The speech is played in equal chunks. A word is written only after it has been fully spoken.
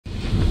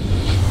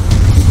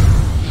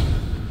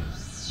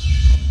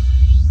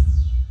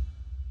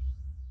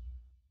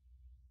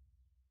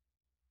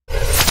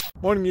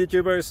Morning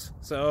YouTubers.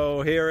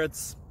 So here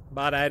it's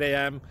about 8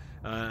 a.m.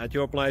 At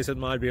your place it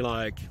might be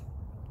like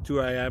 2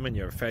 a.m. and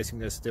you're facing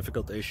this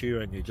difficult issue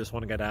and you just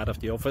want to get out of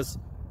the office.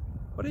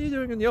 What are you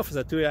doing in the office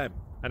at 2 a.m.?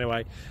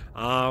 Anyway,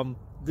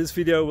 this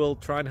video will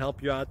try and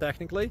help you out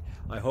technically.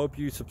 I hope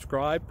you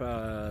subscribe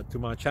to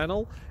my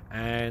channel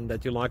and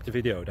that you like the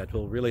video. That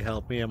will really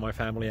help me and my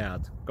family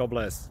out. God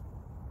bless.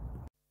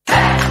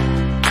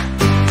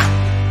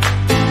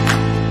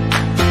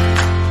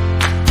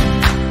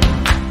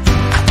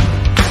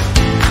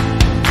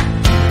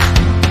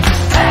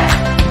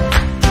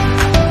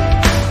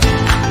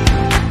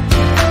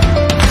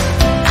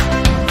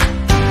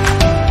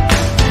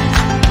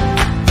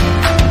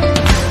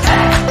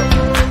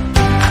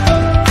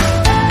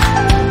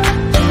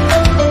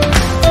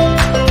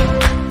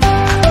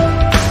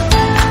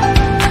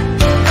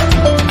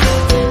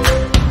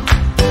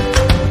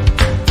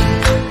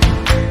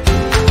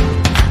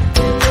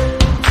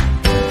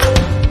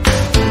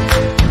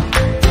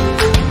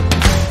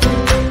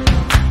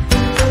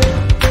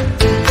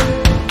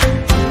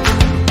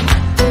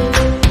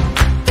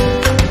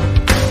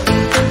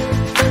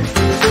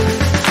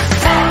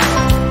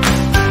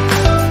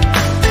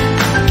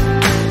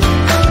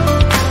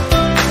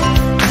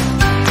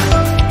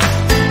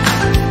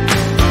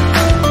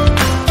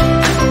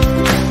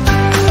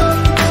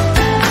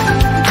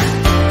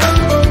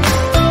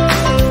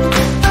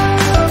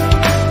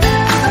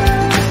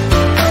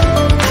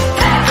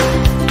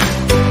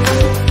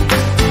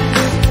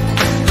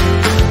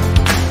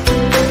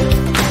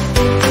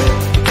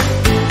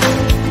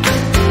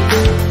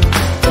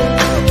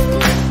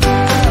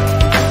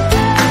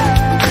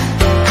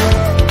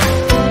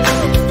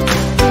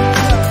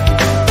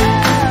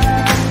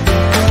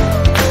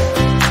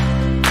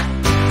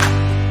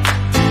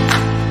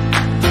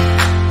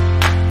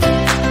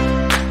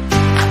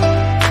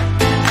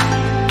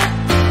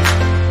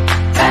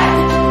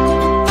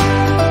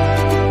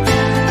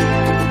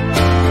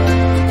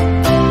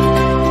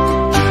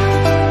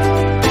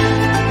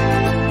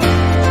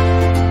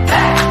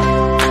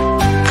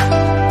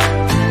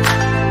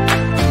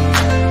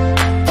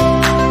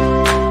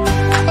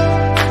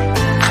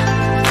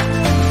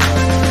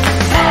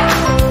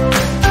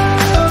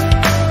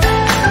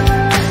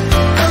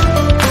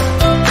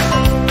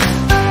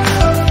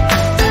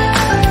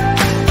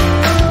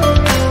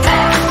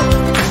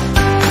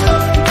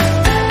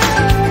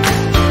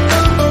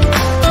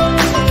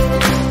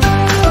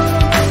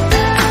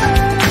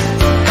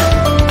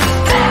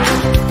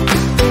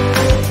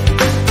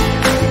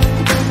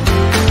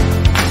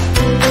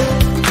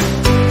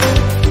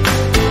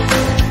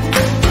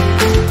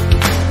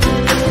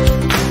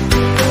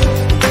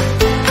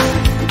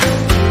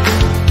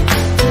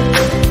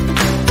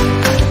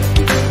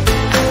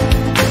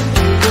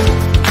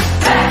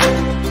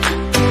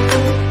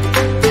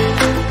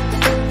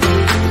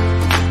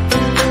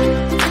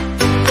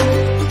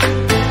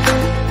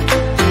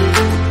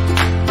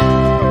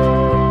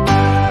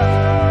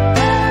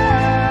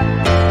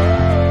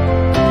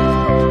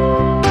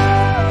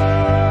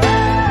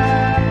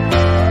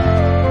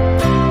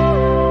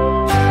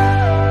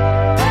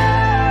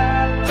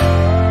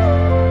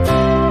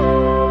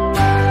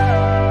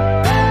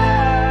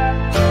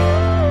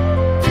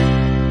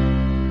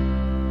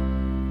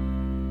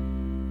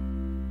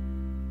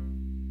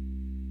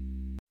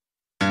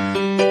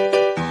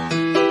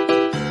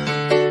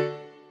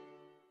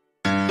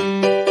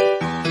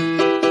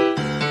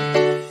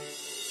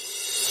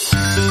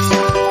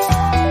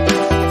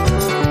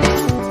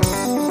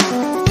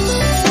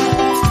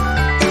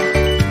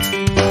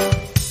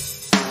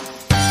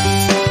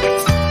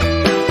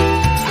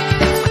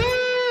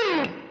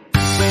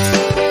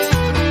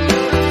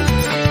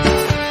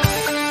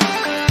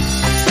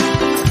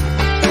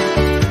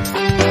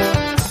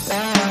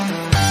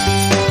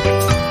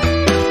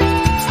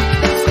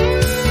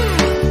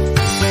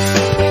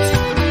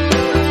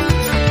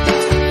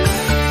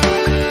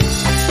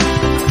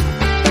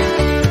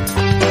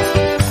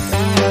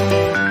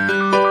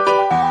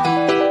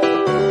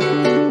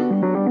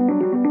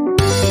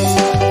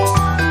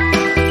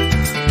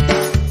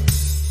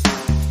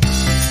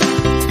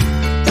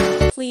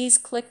 Please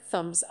click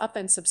thumbs up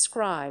and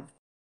subscribe.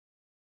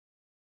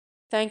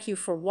 Thank you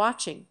for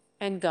watching,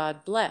 and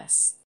God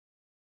bless.